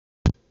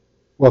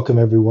Welcome,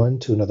 everyone,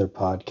 to another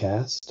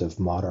podcast of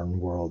Modern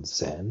World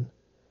Zen.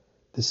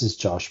 This is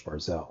Josh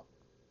Barzell.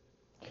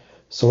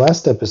 So,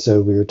 last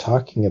episode, we were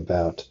talking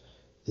about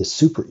the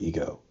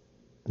superego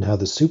and how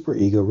the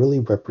superego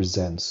really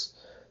represents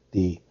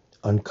the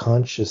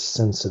unconscious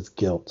sense of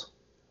guilt,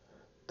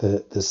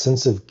 the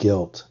sense of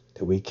guilt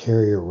that we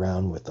carry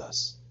around with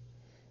us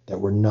that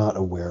we're not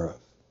aware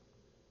of.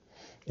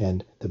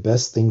 And the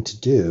best thing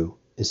to do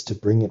is to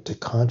bring it to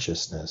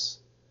consciousness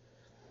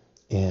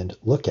and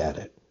look at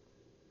it.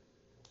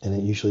 And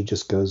it usually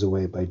just goes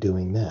away by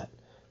doing that.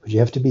 But you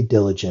have to be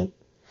diligent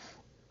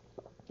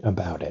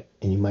about it.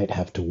 And you might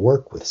have to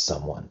work with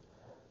someone,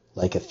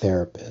 like a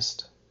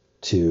therapist,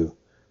 to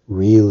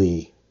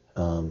really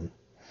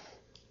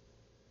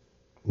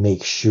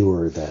make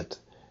sure that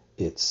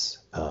it's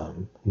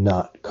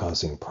not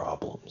causing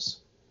problems.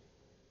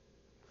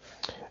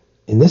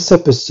 In this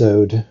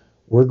episode,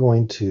 we're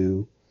going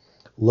to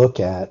look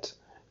at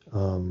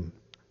a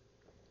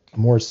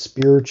more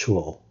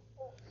spiritual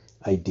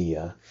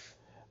idea.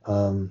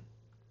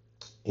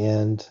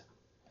 And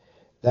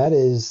that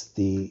is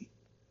the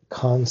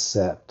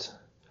concept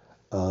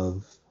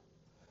of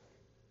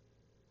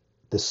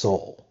the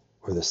soul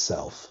or the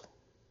self.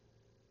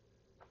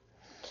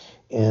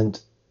 And,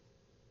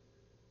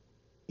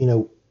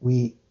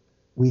 we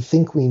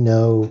think we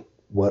know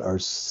what our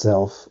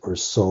self or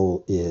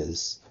soul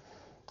is.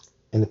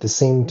 And at the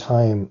same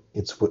time,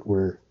 it's what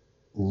we're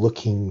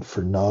looking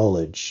for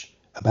knowledge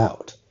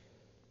about.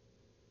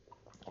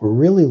 We're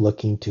really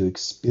looking to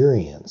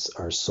experience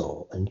our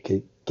soul and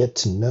get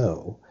to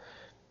know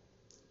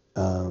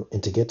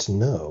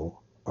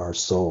our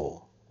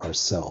soul,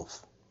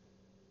 ourself.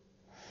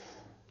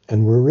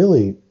 And we're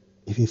really,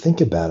 if you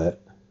think about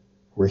it,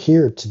 we're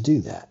here to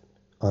do that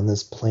on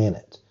this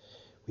planet.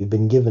 We've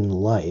been given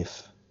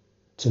life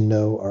to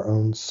know our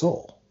own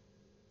soul,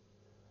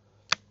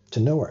 to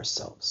know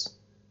ourselves.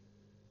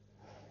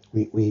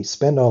 We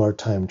spend all our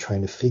time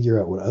trying to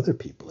figure out what other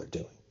people are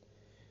doing,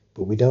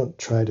 but we don't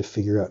try to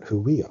figure out who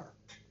we are.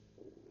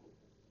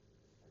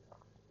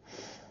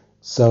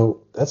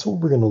 So that's what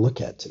we're going to look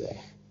at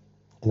today.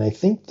 And I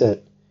think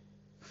that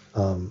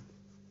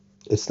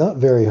it's not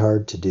very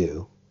hard to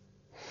do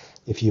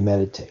if you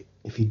meditate.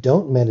 If you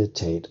don't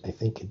meditate, I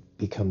think it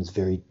becomes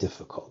very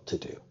difficult to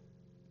do.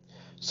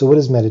 So what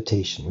is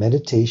meditation?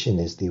 Meditation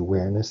is the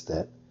awareness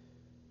that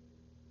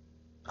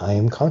I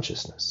am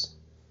consciousness.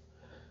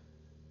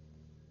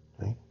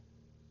 Right?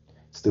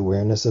 It's the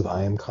awareness of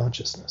I am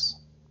consciousness.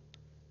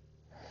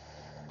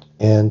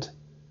 And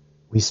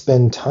we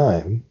spend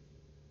time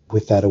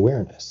with that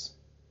awareness.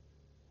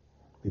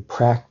 We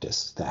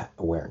practice that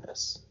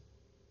awareness.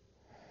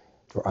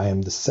 Or I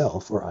am the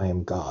self, or I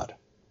am God.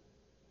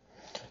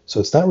 So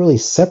it's not really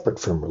separate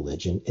from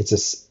religion. It's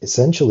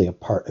essentially a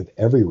part of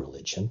every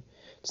religion.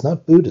 It's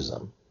not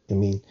Buddhism.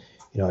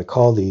 I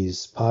call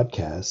these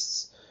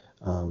podcasts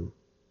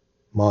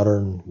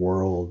Modern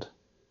World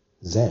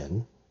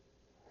Zen,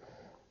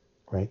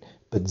 right?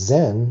 But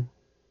Zen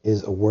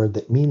is a word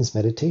that means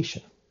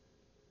meditation.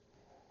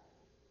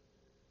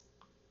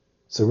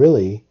 So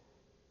really,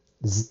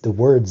 the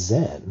word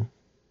Zen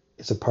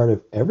is a part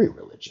of every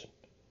religion.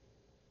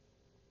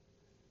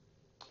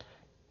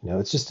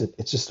 It's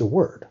just a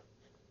word.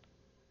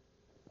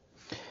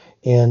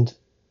 And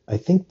I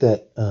think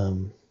that,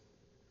 and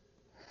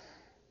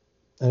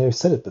I've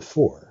said it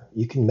before,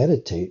 you can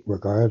meditate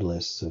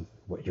regardless of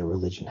what your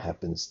religion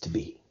happens to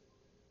be.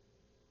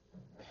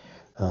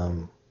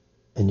 And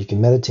you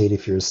can meditate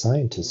if you're a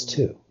scientist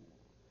too.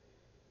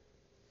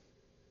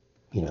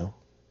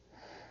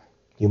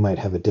 You might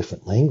have a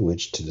different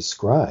language to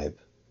describe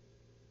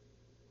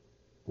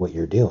what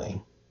you're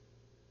doing,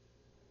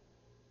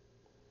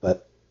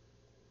 but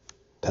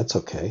that's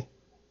okay.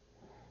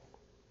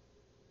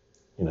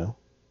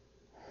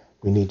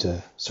 We need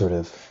to sort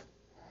of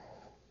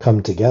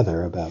come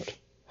together about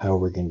how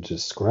we're going to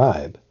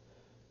describe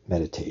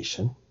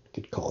meditation. You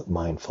could call it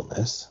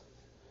mindfulness.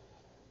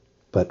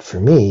 But for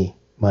me,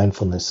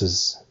 mindfulness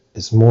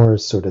is more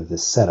sort of the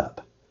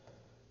setup.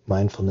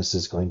 Mindfulness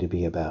is going to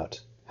be about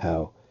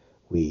how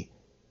we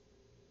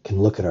can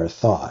look at our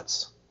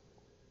thoughts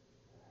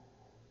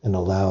and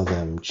allow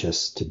them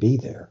just to be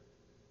there.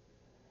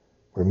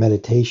 Where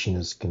meditation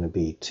is going to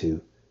be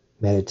to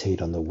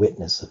meditate on the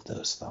witness of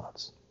those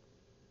thoughts.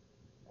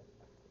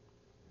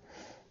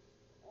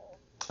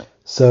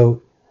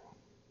 So,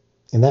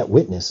 and that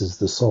witness is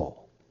the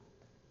soul,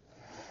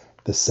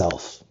 the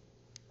self.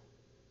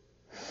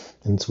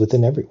 And it's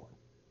within everyone.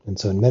 And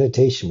so in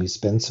meditation, we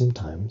spend some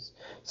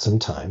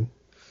time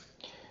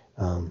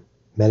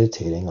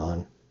meditating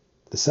on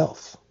the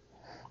self,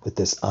 with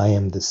this I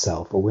am the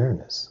self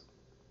awareness.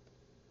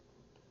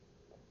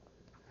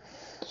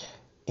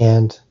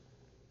 And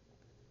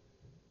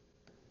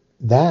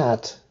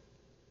that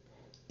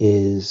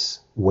is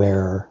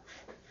where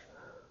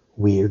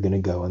we are going to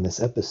go in this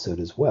episode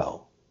as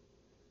well.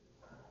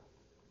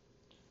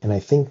 And I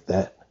think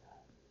that,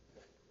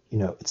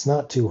 it's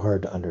not too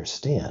hard to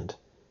understand,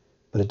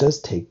 but it does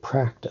take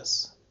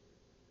practice.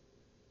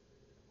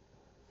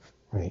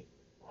 Right?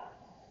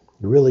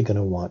 you're really going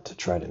to want to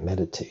try to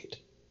meditate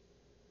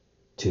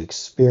to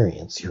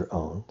experience your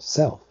own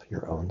self,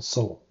 your own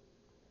soul.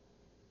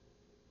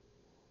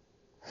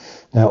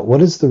 Now,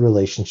 what is the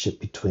relationship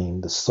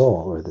between the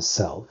soul or the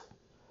self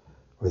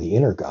or the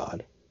inner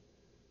God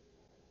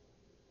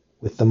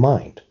with the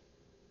mind?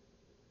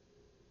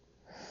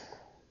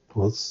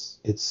 Well,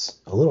 it's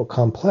a little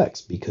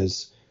complex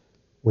because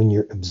when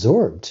you're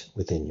absorbed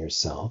within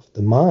yourself,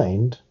 the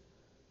mind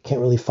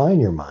can't really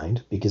find your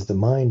mind because the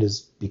mind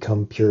has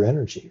become pure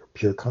energy or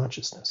pure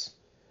consciousness.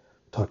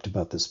 Talked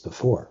about this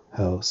before,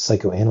 how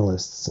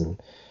psychoanalysts and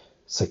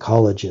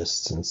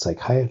psychologists and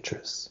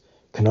psychiatrists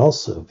can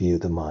also view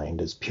the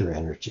mind as pure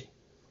energy.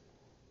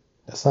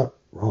 That's not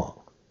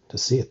wrong to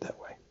see it that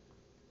way.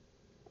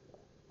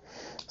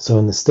 So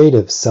in the state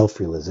of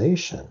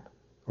self-realization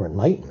or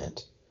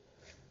enlightenment,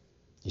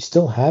 you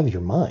still have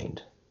your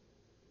mind.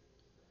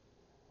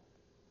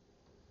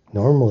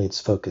 Normally it's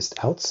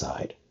focused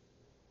outside.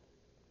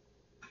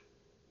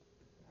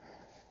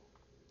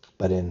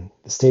 But in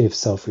the state of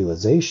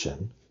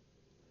self-realization,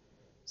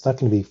 it's not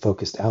going to be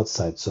focused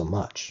outside so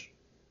much.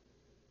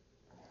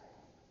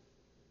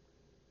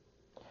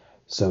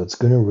 So it's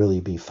going to really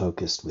be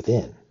focused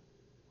within,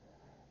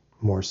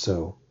 more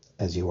so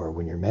as you are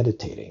when you're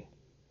meditating.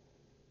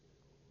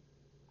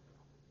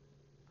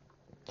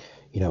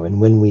 And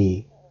when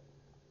we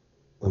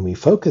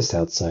focus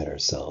outside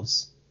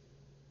ourselves,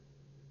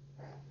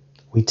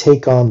 we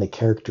take on the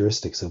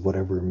characteristics of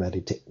whatever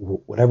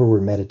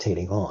we're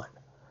meditating on.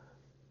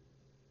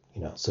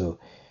 So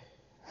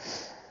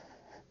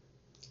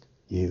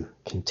you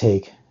can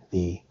take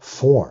the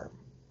form.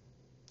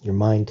 Your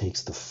mind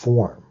takes the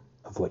form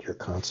of what you're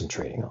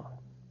concentrating on.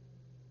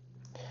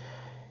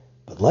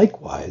 But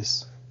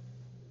likewise,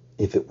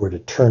 if it were to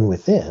turn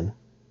within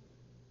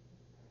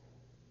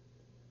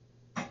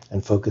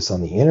and focus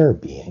on the inner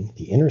being,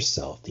 the inner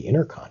self, the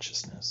inner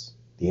consciousness,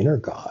 the inner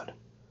God,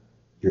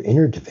 your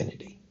inner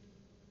divinity,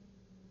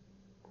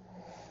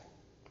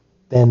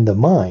 then the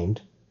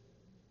mind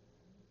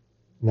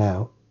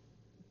now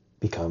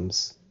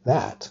becomes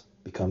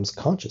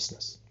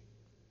consciousness.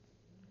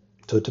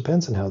 So it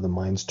depends on how the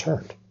mind's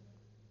turned.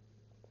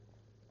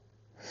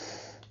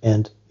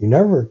 And you're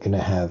never going to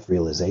have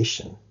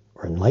realization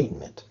or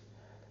enlightenment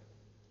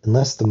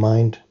unless the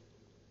mind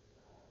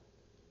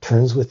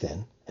turns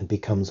within and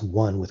becomes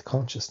one with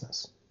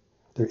consciousness.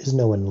 There is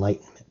no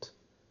enlightenment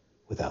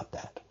without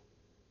that.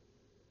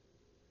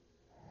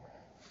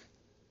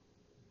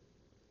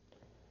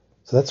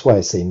 So that's why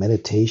I say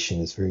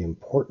meditation is very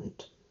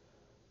important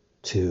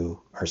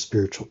to our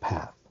spiritual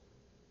path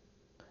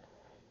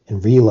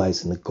and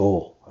realizing the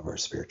goal of our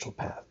spiritual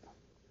path.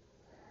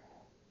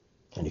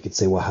 And you could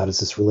say, well, how does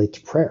this relate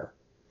to prayer?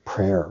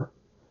 Prayer,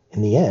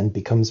 in the end,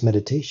 becomes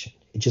meditation.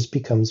 It just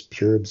becomes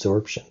pure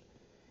absorption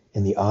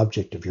in the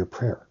object of your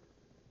prayer.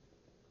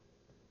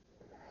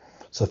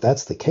 So if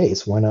that's the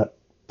case, why not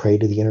pray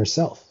to the inner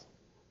self?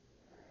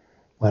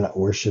 Why not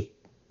worship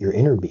your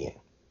inner being?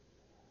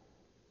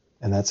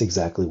 And that's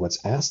exactly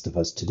what's asked of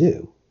us to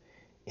do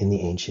in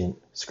the ancient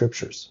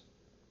scriptures.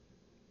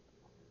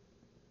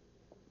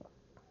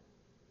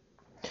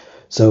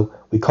 So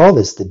we call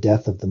this the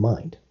death of the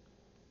mind.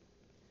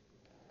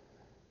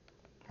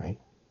 Right?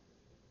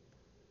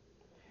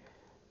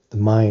 The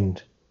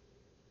mind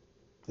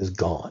is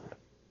gone.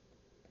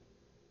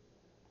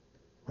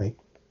 Right?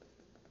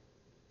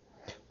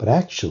 But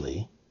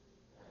actually,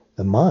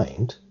 the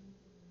mind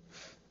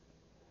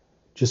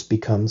just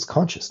becomes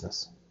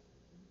consciousness.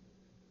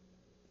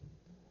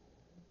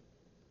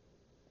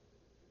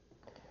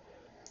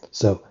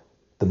 So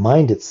the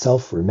mind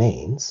itself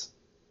remains,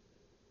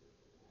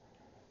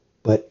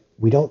 but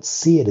we don't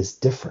see it as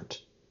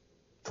different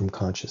from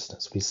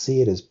consciousness. We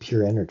see it as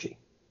pure energy.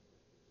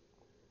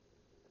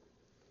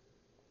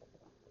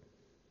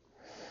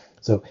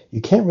 So you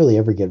can't really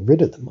ever get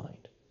rid of the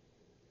mind.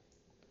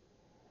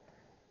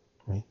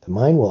 Right? The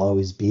mind will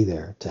always be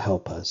there to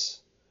help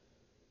us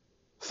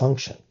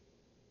function.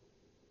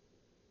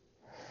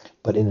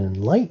 But in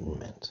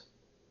enlightenment,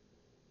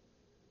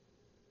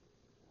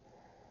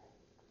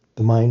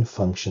 the mind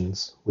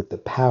functions with the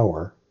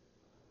power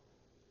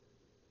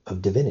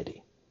of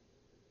divinity.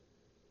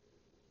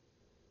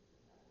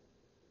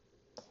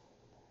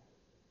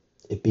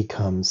 It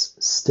becomes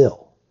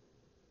still,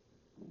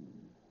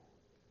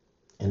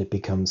 and it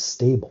becomes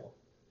stable.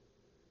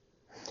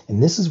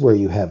 And this is where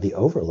you have the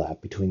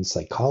overlap between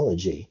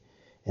psychology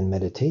and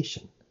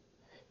meditation.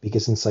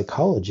 Because in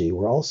psychology,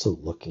 we're also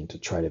looking to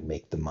try to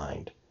make the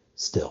mind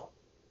still.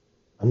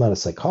 I'm not a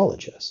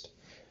psychologist,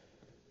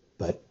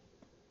 but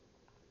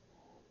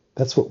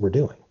that's what we're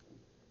doing.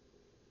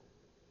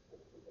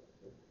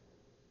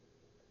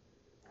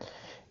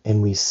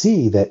 And we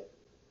see that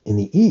in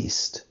the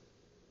East,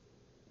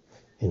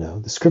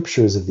 the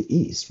scriptures of the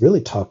East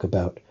really talk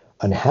about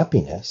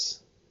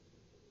unhappiness.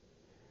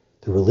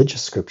 The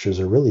religious scriptures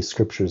are really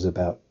scriptures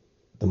about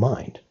the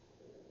mind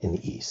in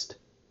the East.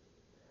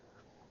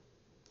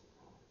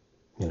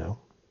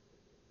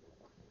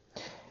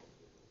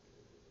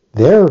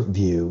 Their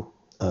view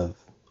of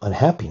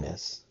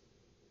unhappiness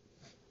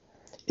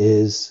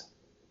is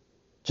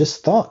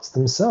just thoughts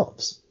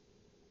themselves.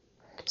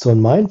 So in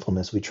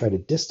mindfulness, we try to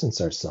distance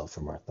ourselves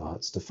from our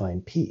thoughts to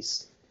find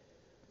peace.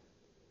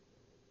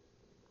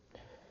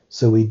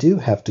 So we do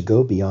have to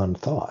go beyond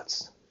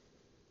thoughts.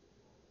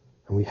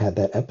 And we had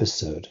that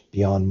episode,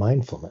 Beyond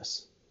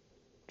Mindfulness,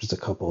 just a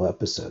few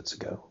episodes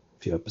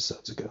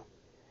ago.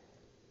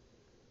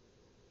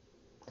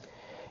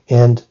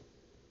 And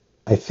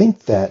I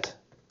think that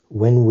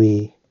when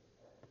we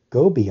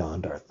go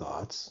beyond our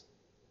thoughts,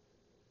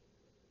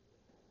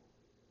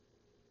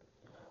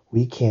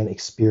 we can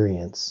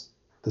experience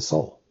the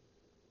soul.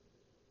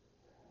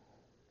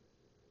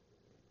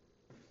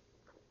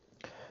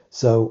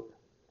 So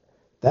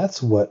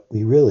that's what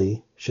we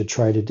really should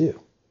try to do.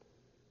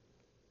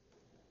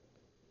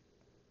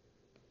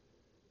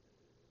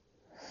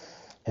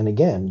 And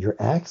again, you're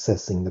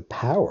accessing the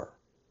power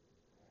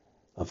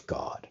of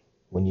God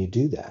when you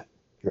do that.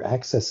 You're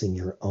accessing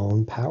your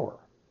own power,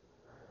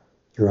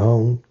 your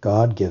own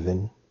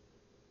God-given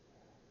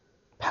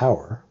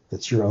power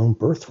that's your own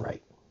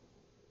birthright.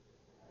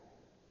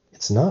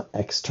 It's not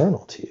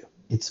external to you.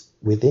 It's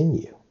within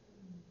you.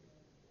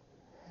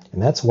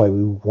 And that's why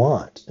we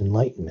want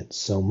enlightenment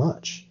so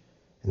much.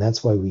 And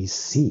that's why we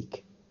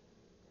seek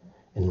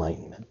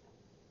enlightenment.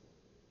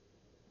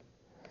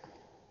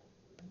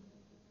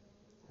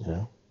 You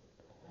know?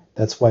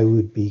 That's why we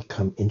would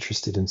become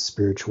interested in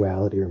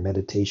spirituality or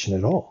meditation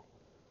at all,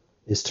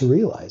 is to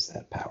realize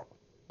that power,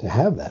 to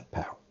have that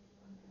power,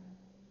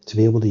 to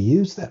be able to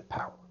use that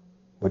power.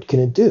 What can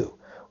it do?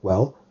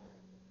 Well,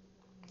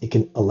 it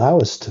can allow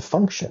us to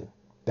function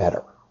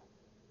better.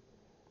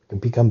 We can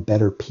become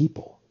better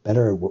people,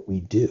 better at what we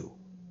do.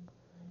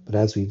 But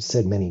as we've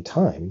said many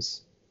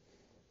times,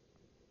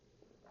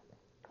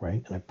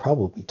 right, and I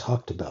probably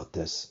talked about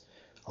this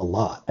a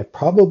lot. I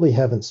probably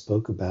haven't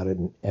spoke about it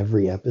in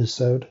every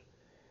episode,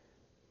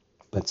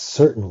 but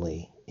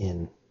certainly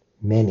in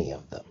many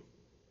of them.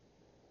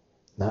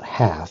 Not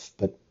half,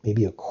 but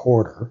maybe a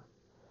quarter.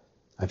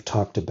 I've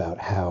talked about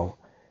how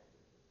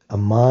a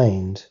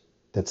mind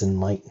that's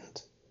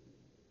enlightened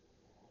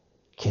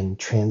can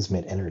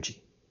transmit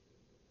energy.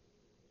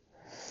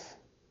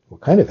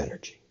 What kind of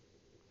energy?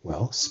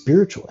 Well,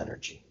 spiritual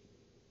energy.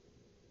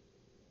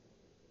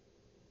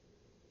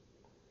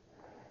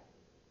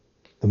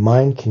 The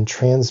mind can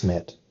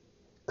transmit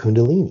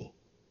Kundalini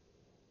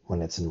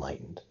when it's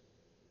enlightened,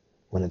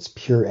 when it's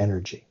pure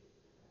energy.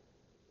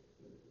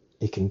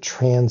 It can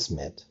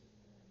transmit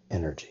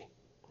energy.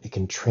 It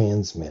can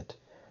transmit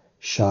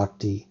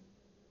Shakti,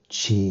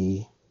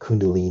 Chi,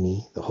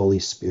 Kundalini, the Holy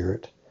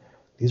Spirit.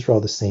 These are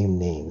all the same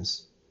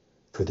names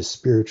for the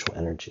spiritual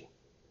energy.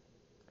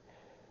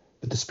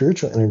 But the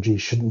spiritual energy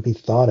shouldn't be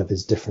thought of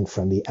as different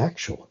from the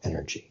actual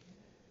energy.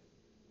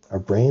 Our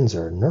brains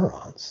are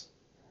neurons.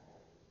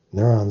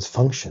 Neurons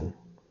function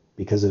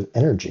because of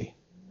energy.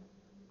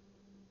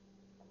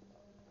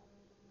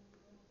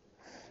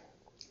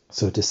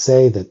 So to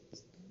say that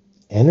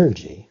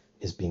energy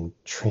is being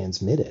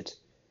transmitted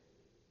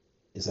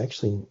is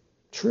actually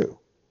true.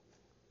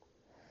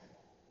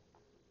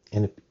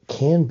 And it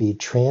can be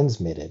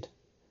transmitted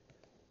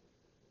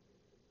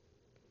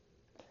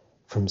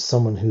from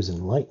someone who's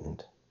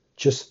enlightened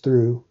just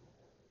through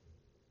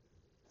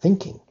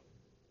thinking,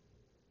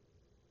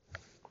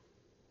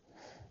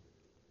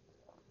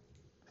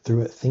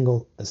 through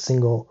a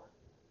single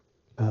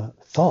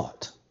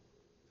thought.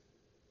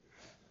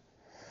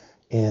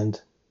 And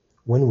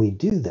when we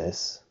do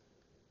this,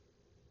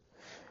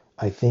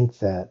 I think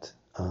that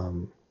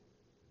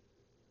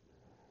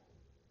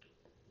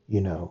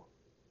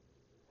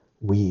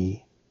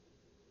we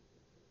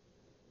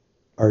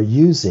are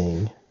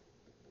using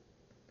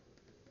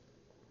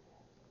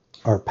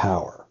our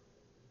power.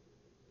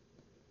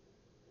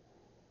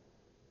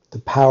 The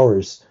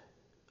powers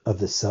of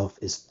the self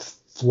is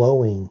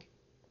flowing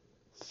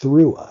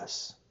through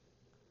us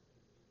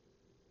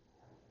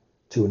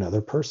to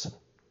another person.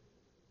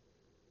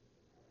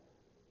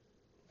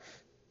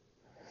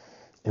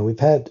 And we've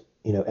had,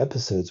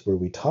 episodes where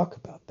we talk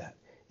about that.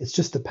 It's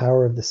just the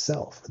power of the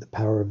self, or the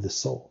power of the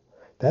soul.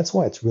 That's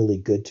why it's really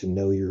good to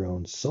know your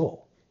own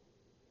soul.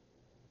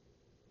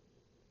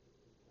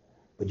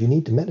 But you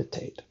need to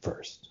meditate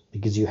first,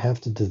 because you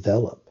have to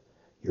develop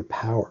your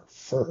power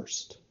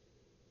first.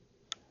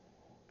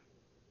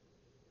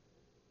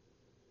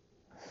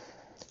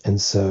 And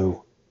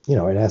so,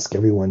 I'd ask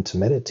everyone to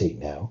meditate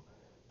now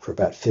for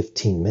about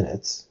 15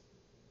 minutes.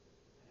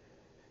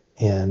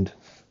 And,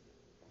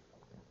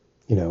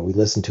 we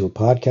listen to a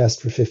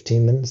podcast for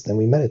 15 minutes, then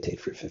we meditate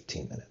for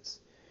 15 minutes.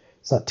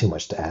 It's not too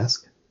much to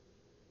ask.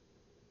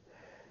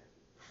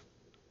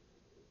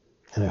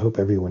 And I hope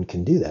everyone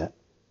can do that.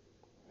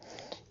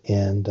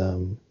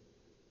 And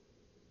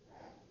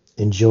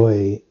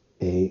enjoy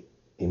a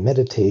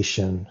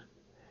meditation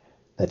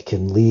that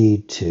can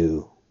lead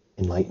to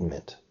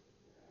enlightenment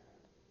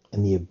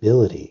and the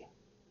ability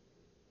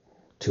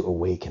to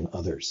awaken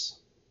others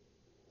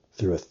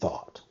through a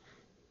thought.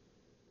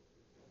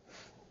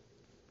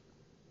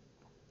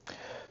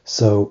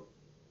 So,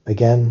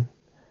 again,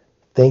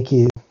 thank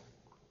you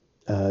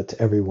to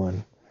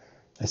everyone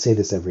I say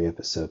this every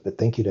episode, but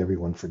thank you to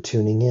everyone for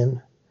tuning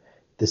in.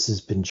 This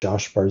has been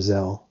Josh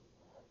Barzell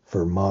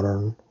for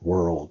Modern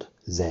World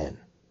Zen.